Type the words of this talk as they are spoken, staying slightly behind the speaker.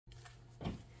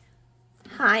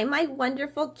Hi, my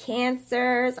wonderful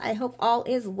Cancers. I hope all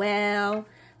is well.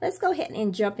 Let's go ahead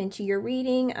and jump into your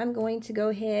reading. I'm going to go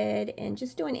ahead and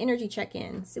just do an energy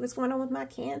check-in. See what's going on with my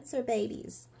Cancer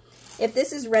babies. If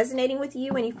this is resonating with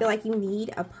you and you feel like you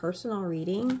need a personal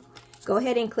reading, go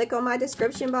ahead and click on my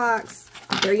description box.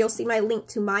 There you'll see my link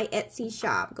to my Etsy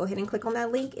shop. Go ahead and click on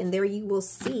that link, and there you will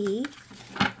see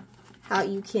how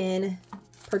you can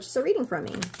purchase a reading from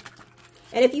me.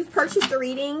 And if you've purchased a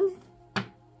reading,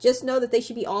 just know that they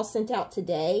should be all sent out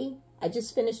today. I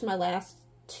just finished my last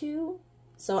two,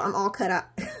 so I'm all cut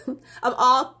up. I'm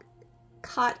all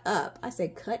caught up. I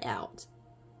said cut out.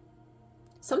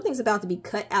 Something's about to be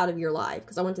cut out of your life,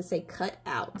 because I want to say cut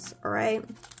out, all right?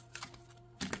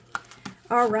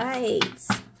 All right.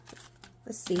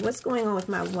 Let's see what's going on with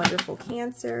my wonderful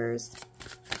Cancers.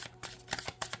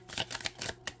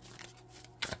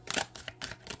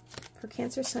 For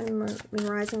Cancer, Sun, Moon,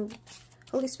 Rising,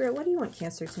 Holy Spirit, what do you want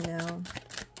Cancer to know?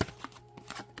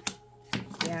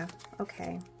 Yeah,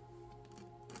 okay.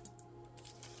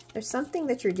 There's something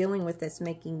that you're dealing with that's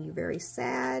making you very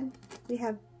sad. We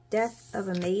have Death of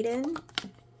a Maiden.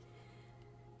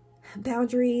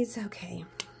 Boundaries, okay.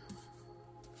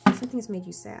 Something's made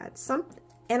you sad.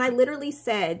 And I literally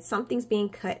said something's being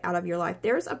cut out of your life.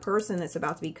 There's a person that's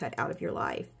about to be cut out of your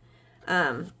life.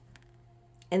 And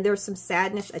there's some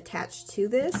sadness attached to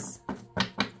this.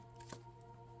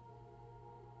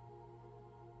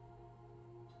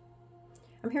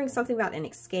 I'm hearing something about an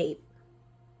escape.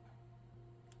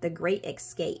 The Great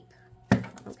Escape.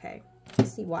 Okay,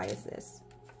 let's see, why is this?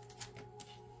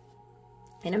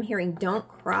 And I'm hearing, don't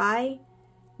cry,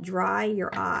 dry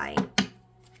your eye.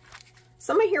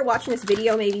 Someone here watching this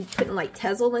video may be putting like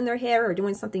Tezel in their hair or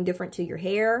doing something different to your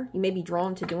hair. You may be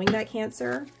drawn to doing that,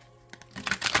 Cancer.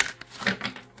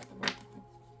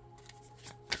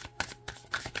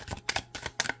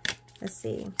 Let's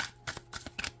see.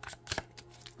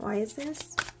 Why is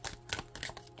this?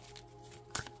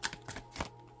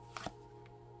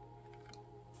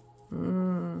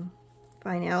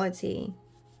 Finality.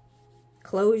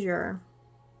 Closure.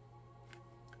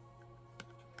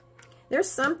 There's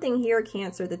something here,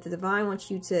 Cancer, that the divine wants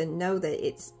you to know that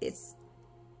it's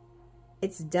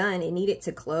done. It needed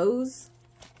to close.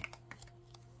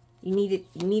 You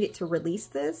needed to release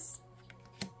this.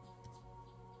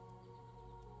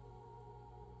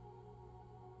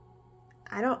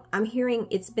 I'm hearing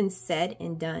it's been said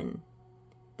and done.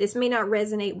 This may not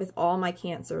resonate with all my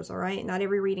Cancers, all right? Not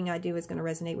every reading I do is going to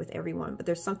resonate with everyone, but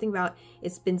there's something about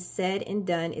it's been said and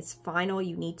done. It's final.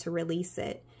 You need to release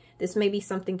it. This may be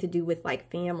something to do with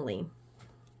like family.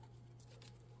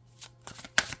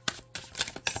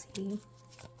 Let's see.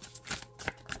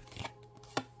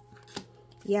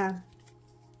 Yeah.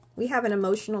 We have an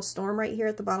emotional storm right here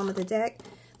at the bottom of the deck.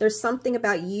 There's something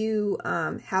about you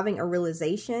having a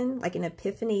realization, like an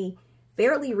epiphany,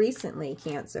 fairly recently,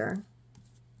 Cancer.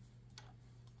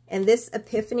 And this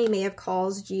epiphany may have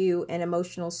caused you an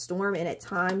emotional storm, and at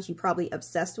times you probably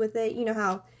obsessed with it. You know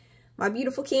how my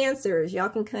beautiful Cancers, y'all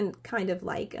can kind of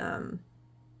like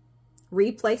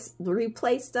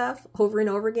replay stuff over and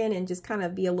over again and just kind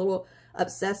of be a little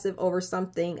obsessive over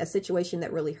something, a situation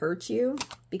that really hurts you,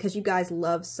 because you guys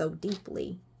love so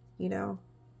deeply, you know.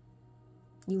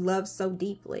 You love so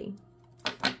deeply.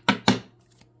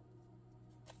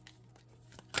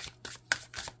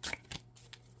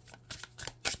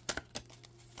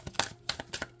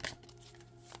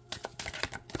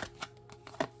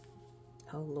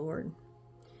 Oh, Lord.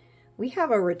 We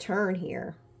have a return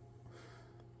here.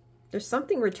 There's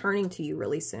something returning to you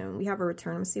really soon. We have a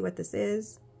return. Let's see what this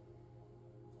is.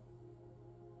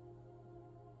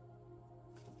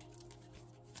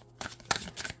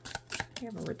 We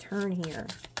have a return here.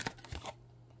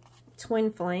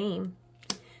 Twin flame.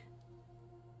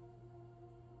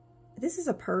 This is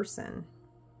a person.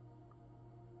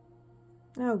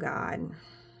 Oh, God.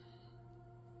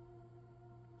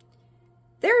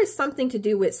 There is something to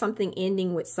do with something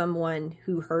ending with someone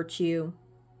who hurt you.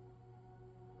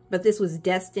 But this was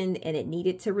destined and it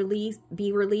needed to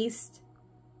be released.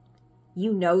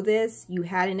 You know this. You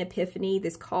had an epiphany.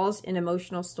 This caused an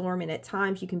emotional storm. And at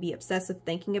times you can be obsessive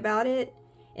thinking about it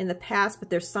in the past. But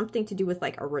there's something to do with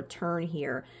like a return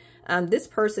here. This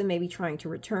person may be trying to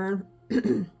return.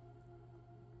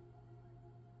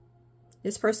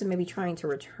 This person may be trying to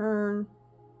return.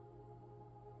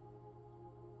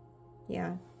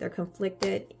 Yeah, they're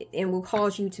conflicted and will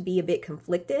cause you to be a bit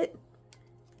conflicted.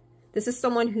 This is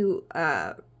someone who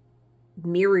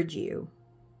mirrored you.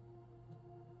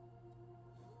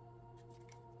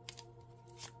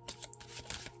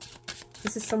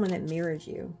 This is someone that mirrors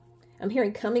you. I'm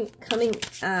hearing coming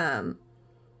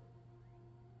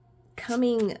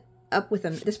coming up with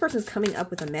this person's coming up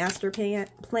with a master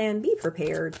plan. Be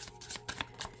prepared.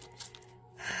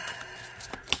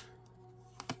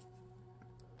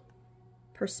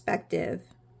 Perspective,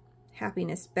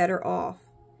 happiness, better off.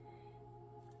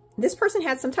 This person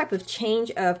had some type of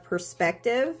change of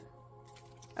perspective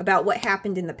about what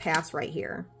happened in the past right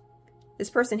here. This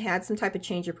person had some type of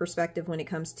change of perspective when it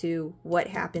comes to what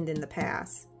happened in the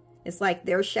past. It's like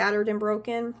they're shattered and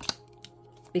broken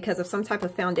because of some type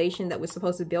of foundation that was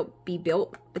supposed to be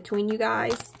built between you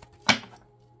guys.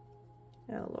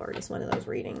 Oh, Lord, it's one of those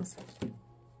readings.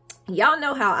 Y'all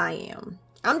know how I am.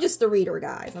 I'm just a reader,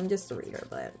 guys. I'm just a reader,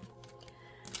 but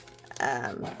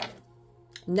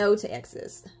no to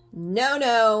exes. No,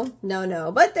 no, no,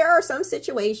 no. But there are some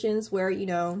situations where, you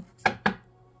know,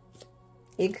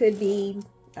 it could be,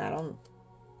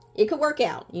 it could work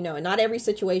out, you know, and not every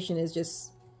situation is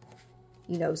just,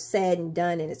 you know, said and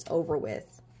done and it's over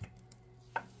with.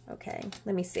 Okay,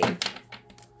 let me see.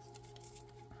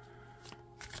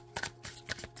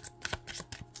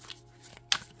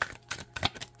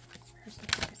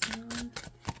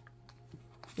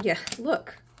 Yeah,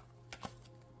 look.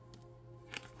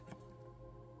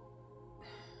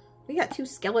 We got two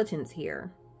skeletons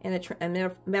here and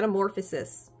a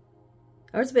metamorphosis.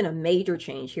 There's been a major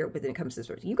change here when it comes to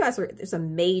this. You guys are, there's a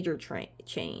major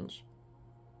change.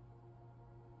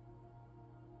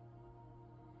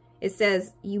 It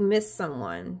says you miss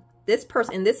someone. This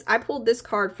person, and this, I pulled this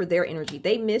card for their energy.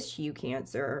 They miss you,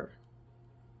 Cancer.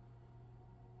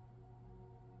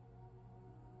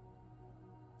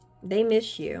 They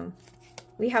miss you.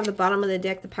 We have the bottom of the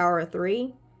deck, the power of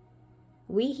 3.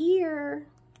 We here.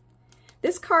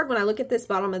 This card, when I look at this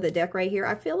bottom of the deck right here,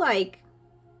 I feel like,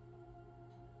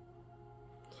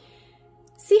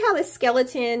 see how this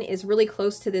skeleton is really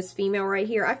close to this female right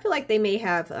here? I feel like they may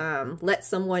have let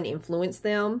someone influence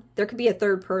them. There could be a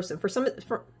third person.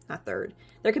 Not third.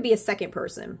 There could be a second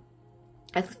person.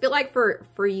 I feel like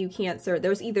for you, Cancer,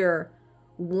 there's either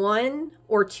 1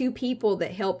 or 2 people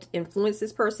that helped influence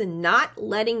this person, not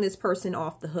letting this person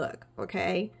off the hook,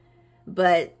 okay?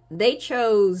 But they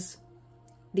chose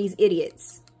these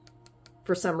idiots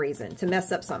for some reason to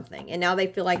mess up something. And now they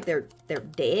feel like they're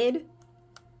dead.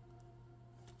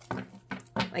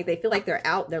 Like they feel like they're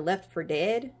out, they're left for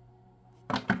dead.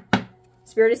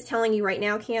 Spirit is telling you right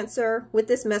now, Cancer, with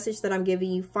this message that I'm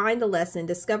giving you, find the lesson,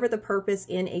 discover the purpose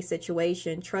in a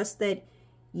situation, trust that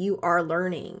you are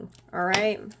learning, all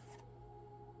right?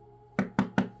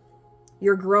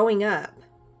 You're growing up.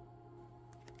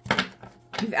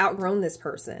 You've outgrown this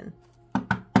person.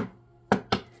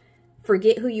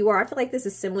 Forget who you are. I feel like this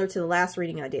is similar to the last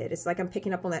reading I did. It's like I'm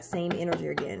picking up on that same energy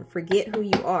again. Forget who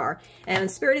you are. And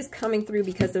Spirit is coming through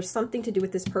because there's something to do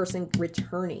with this person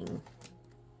returning.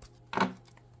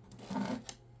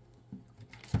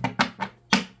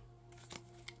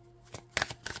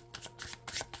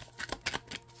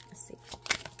 Let's see.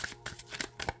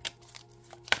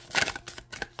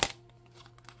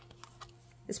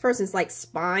 This person's like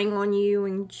spying on you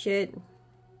and shit.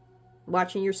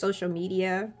 Watching your social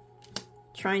media.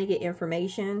 Trying to get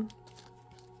information.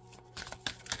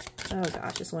 Oh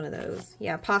gosh, it's one of those.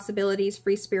 Yeah, possibilities,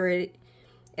 free spirit,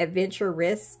 adventure,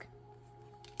 risk.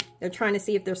 They're trying to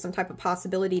see if there's some type of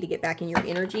possibility to get back in your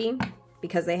energy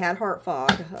because they had heart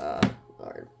fog. Oh,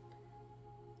 Lord.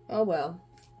 Oh, well.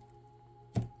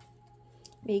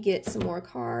 Let me get some more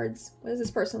cards. What does this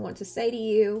person want to say to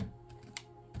you?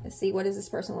 Let's see, what does this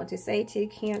person want to say to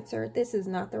Cancer? This is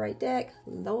not the right deck.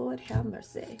 Lord have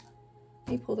mercy.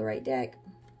 Let me pull the right deck.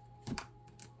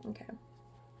 Okay.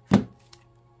 I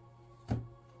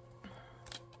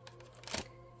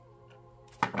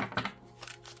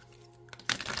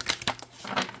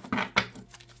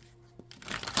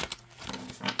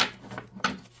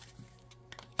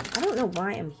don't know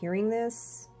why I'm hearing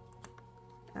this.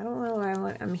 I don't know why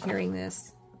I'm hearing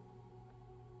this.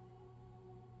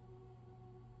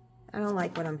 I don't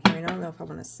like what I'm hearing. I don't know if I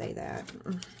want to say that.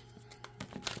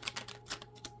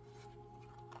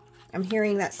 I'm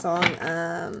hearing that song,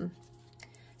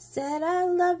 said I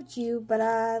loved you, but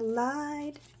I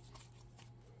lied.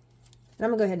 And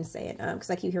I'm going to go ahead and say it, because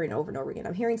I keep hearing it over and over again.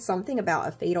 I'm hearing something about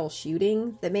a fatal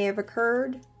shooting that may have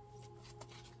occurred.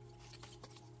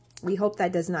 We hope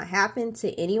that does not happen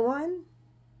to anyone.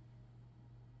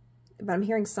 But I'm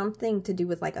hearing something to do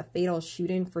with like a fatal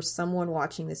shooting for someone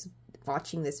watching this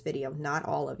video. Not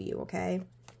all of you, okay?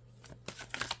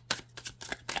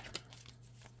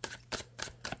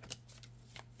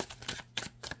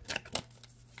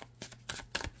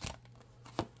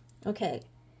 Okay,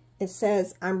 it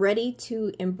says, I'm ready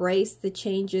to embrace the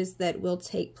changes that will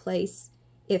take place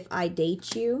if I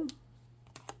date you.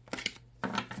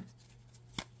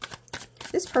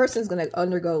 This person's going to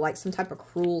undergo like some type of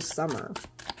cruel summer.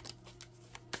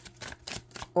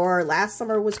 Or last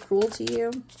summer was cruel to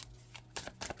you.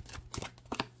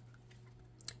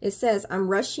 It says, I'm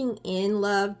rushing in,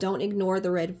 love. Don't ignore the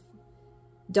red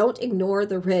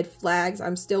flags.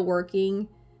 I'm still working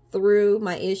through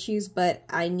my issues, but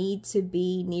I need to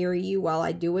be near you while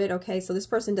I do it. Okay, so this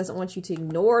person doesn't want you to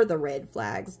ignore the red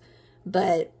flags,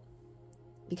 but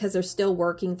because they're still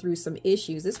working through some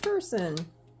issues. This person,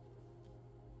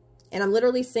 and I'm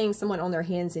literally seeing someone on their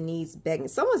hands and knees begging.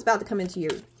 Someone's about to come into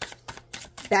your,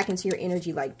 back into your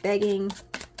energy, like begging.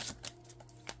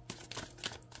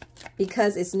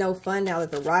 Because it's no fun now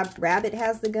that the rabbit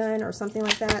has the gun or something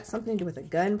like that. Something to do with a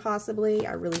gun, possibly.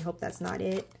 I really hope that's not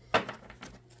it.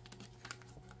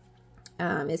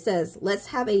 It says, let's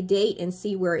have a date and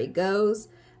see where it goes.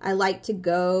 I'd like to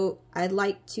go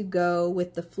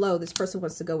with the flow. This person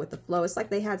wants to go with the flow. It's like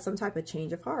they had some type of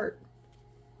change of heart.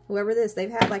 Whoever this, they've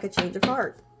had like a change of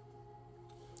heart.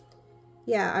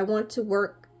 Yeah, I want to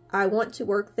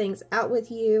work things out with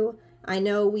you. I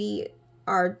know we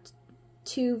are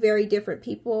two very different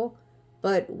people,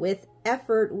 but with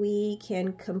effort we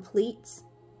can complete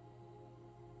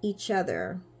each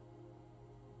other.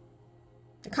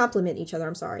 Complement each other,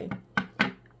 I'm sorry.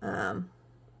 I'm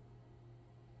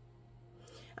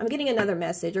getting another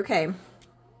message. Okay.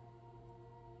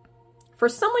 For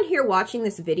someone here watching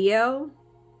this video,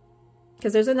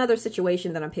 because there's another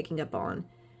situation that I'm picking up on.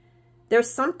 There's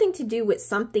something to do with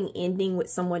something ending with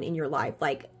someone in your life,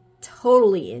 like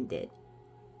totally ended.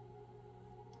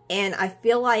 And I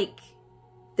feel like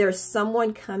there's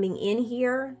someone coming in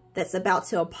here that's about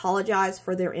to apologize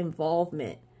for their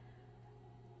involvement.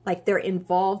 Like their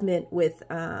involvement with,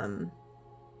 I'm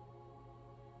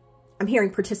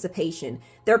hearing participation.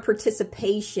 Their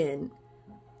participation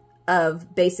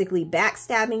of basically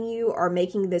backstabbing you or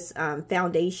making this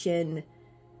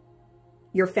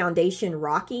your foundation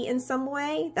rocky in some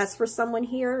way. That's for someone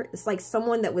here. It's like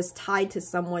someone that was tied to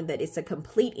someone that it's a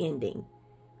complete ending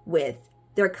with.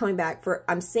 They're coming back for,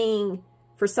 I'm seeing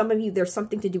for some of you, there's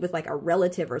something to do with like a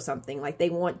relative or something. Like they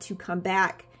want to come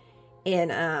back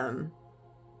and,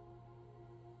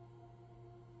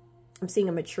 I'm seeing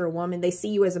a mature woman. They see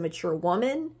you as a mature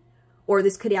woman, or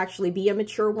this could actually be a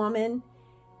mature woman.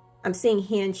 I'm seeing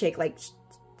handshake, like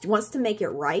she wants to make it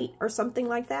right or something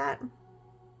like that.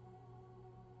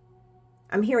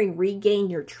 I'm hearing regain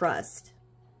your trust.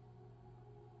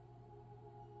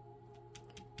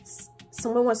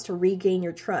 Someone wants to regain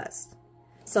your trust.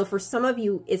 So for some of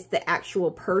you, it's the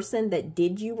actual person that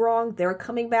did you wrong. They're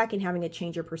coming back and having a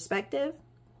change of perspective.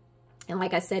 And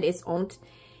like I said, it's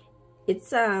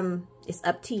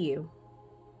up to you.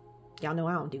 Y'all know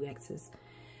I don't do exes.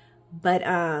 But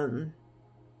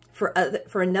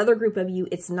for another group of you,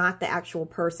 it's not the actual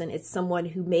person. It's someone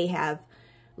who may have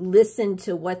listened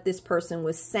to what this person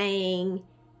was saying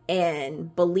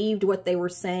and believed what they were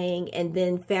saying, and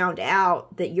then found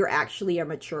out that you're actually a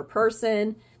mature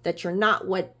person, that you're not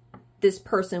what this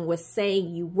person was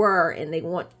saying you were, and they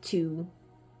want to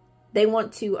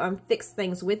fix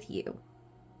things with you.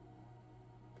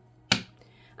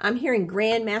 I'm hearing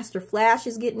Grandmaster Flash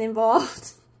is getting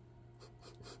involved.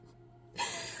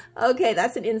 Okay,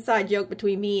 that's an inside joke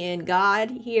between me and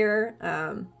God here.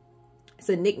 It's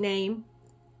a nickname.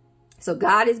 So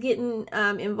God is getting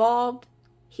involved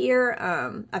here.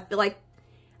 I feel like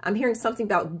I'm hearing something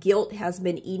about guilt has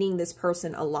been eating this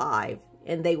person alive,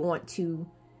 and they want to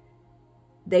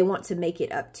make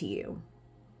it up to you.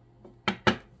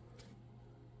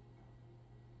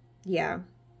 Yeah.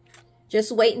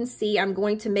 Just wait and see. I'm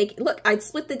going to make... Look, I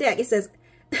split the deck. It says,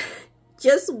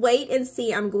 just wait and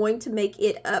see. I'm going to make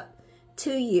it up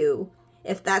to you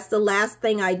if that's the last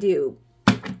thing I do.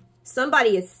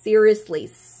 Somebody is seriously,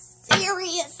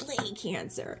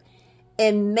 Cancer,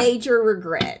 in major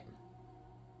regret.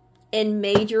 In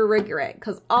major regret.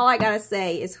 Because all I got to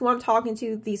say is who I'm talking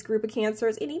to, these group of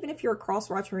Cancers, and even if you're a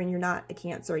cross-watcher and you're not a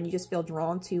Cancer and you just feel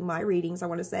drawn to my readings, I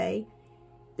want to say,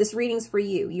 this reading's for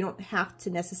you. You don't have to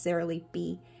necessarily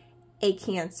be a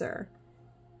Cancer.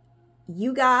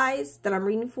 You guys that I'm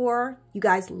reading for, you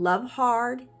guys love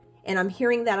hard. And I'm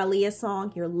hearing that Aaliyah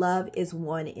song, your love is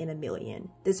 1 in a million.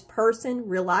 This person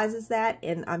realizes that,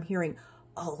 and I'm hearing,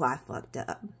 oh, I fucked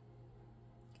up.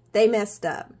 They messed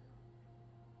up.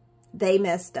 They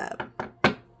messed up.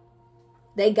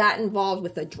 They got involved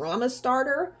with a drama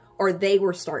starter, or they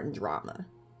were starting drama.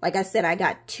 Like I said, I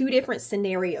got 2 different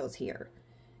scenarios here.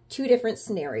 2 different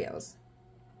scenarios.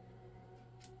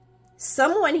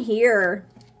 Someone here,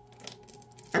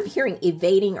 I'm hearing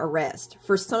evading arrest.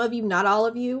 For some of you, not all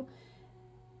of you.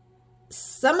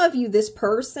 Some of you, this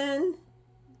person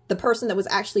the person that was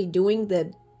actually doing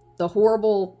the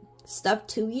horrible stuff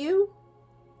to you,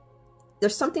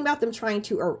 there's something about them trying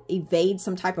to evade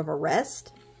some type of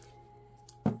arrest,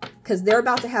 because they're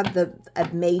about to have a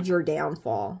major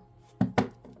downfall.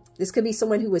 This could be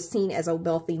someone who was seen as a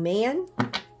wealthy man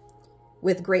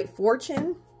with great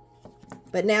fortune,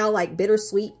 but now like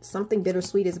bittersweet, something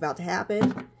bittersweet is about to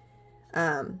happen.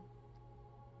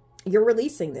 You're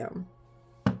releasing them.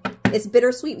 It's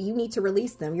bittersweet. You need to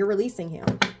release them. You're releasing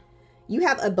him. You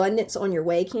have abundance on your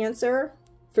way, Cancer.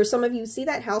 For some of you, see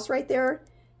that house right there?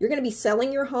 You're going to be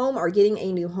selling your home or getting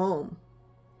a new home.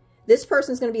 This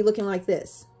person's going to be looking like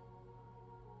this.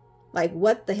 Like,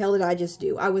 what the hell did I just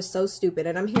do? I was so stupid.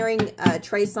 And I'm hearing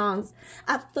Trey Songz,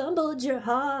 I fumbled your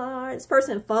heart. This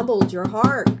person fumbled your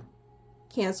heart,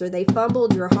 Cancer. They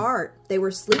fumbled your heart. They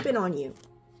were sleeping on you.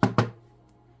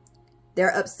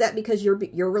 They're upset because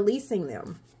you're releasing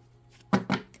them.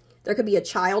 There could be a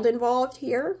child involved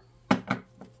here.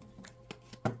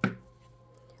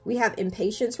 We have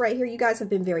impatience right here. You guys have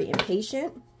been very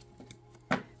impatient.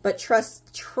 But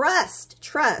trust.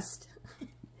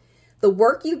 The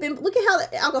work you've been, look at how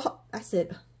the alcohol, I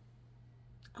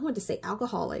wanted to say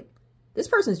alcoholic. This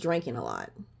person's drinking a lot.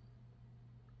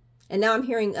 And now I'm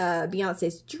hearing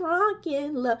Beyonce's Drunk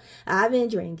in Love. I've been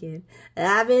drinking.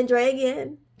 I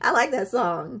like that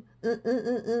song.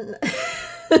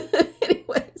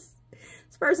 Anyways,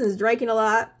 this person's drinking a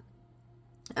lot.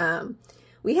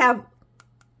 We have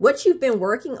what you've been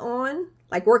working on,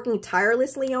 like working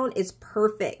tirelessly on, is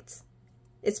perfect.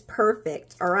 It's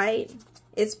perfect, all right?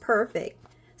 It's perfect.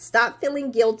 Stop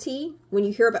feeling guilty when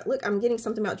you hear about, look, I'm getting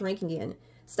something about drinking again.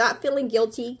 Stop feeling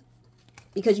guilty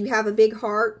because you have a big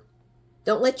heart.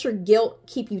 Don't let your guilt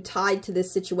keep you tied to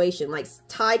this situation, like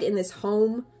tied in this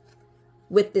home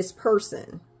with this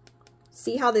person.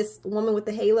 See how this woman with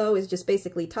the halo is just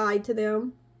basically tied to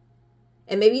them?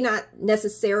 And maybe not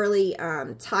necessarily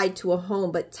tied to a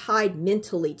home, but tied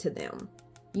mentally to them.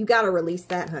 You got to release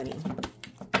that, honey.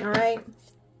 All right?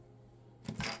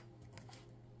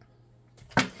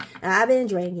 I've been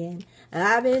drinking.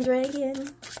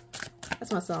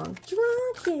 That's my song.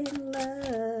 Drunk in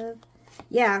love.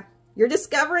 Yeah, you're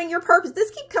discovering your purpose.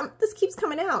 This keeps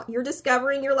coming out. You're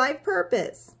discovering your life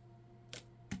purpose.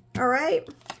 All right?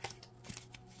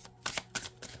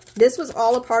 This was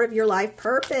all a part of your life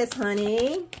purpose,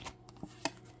 honey.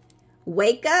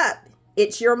 Wake up.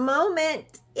 It's your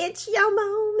moment. It's your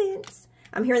moment.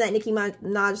 I'm hearing that Nicki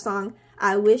Minaj song.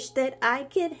 I wish that I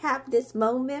could have this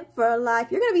moment for life.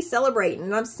 You're going to be celebrating.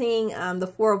 And I'm seeing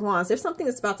the Four of Wands. There's something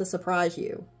that's about to surprise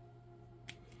you.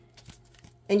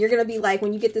 And you're going to be like,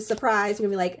 when you get this surprise, you're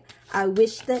going to be like, I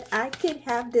wish that I could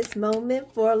have this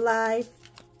moment for life.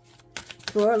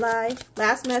 For life.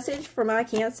 Last message for my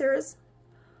Cancers.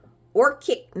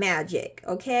 Orchic magic,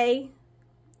 okay?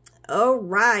 All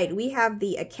right. We have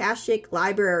the Akashic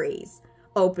Libraries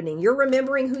opening. You're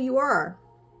remembering who you are.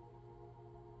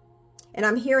 And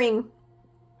I'm hearing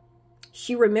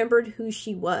she remembered who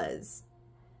she was.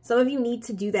 Some of you need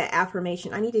to do that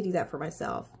affirmation. I need to do that for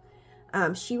myself.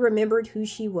 She remembered who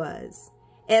she was.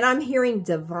 And I'm hearing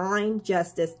divine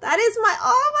justice. That is my,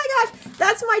 oh my gosh,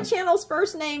 that's my channel's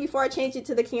first name before I change it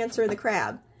to the Cancer and the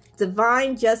Crab.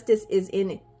 Divine justice is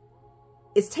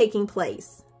taking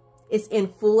place. It's in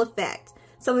full effect.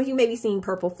 Some of you may be seeing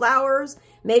purple flowers.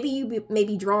 Maybe you may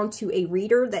be drawn to a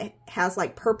reader that has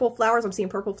like purple flowers. I'm seeing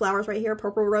purple flowers right here,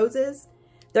 purple roses.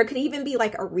 There could even be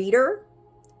like a reader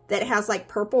that has like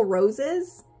purple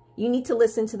roses. You need to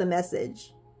listen to the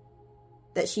message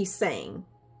that she's saying.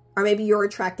 Or maybe you're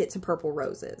attracted to purple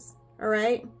roses. All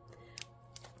right?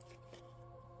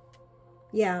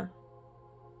 Yeah.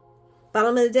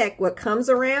 Bottom of the deck. What comes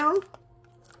around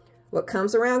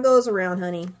goes around,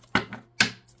 honey.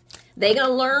 They're going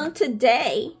to learn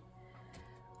today.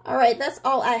 All right, that's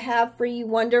all I have for you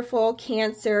wonderful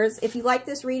Cancers. If you like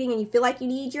this reading and you feel like you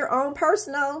need your own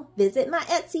personal, visit my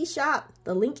Etsy shop.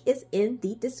 The link is in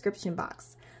the description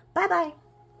box. Bye-bye.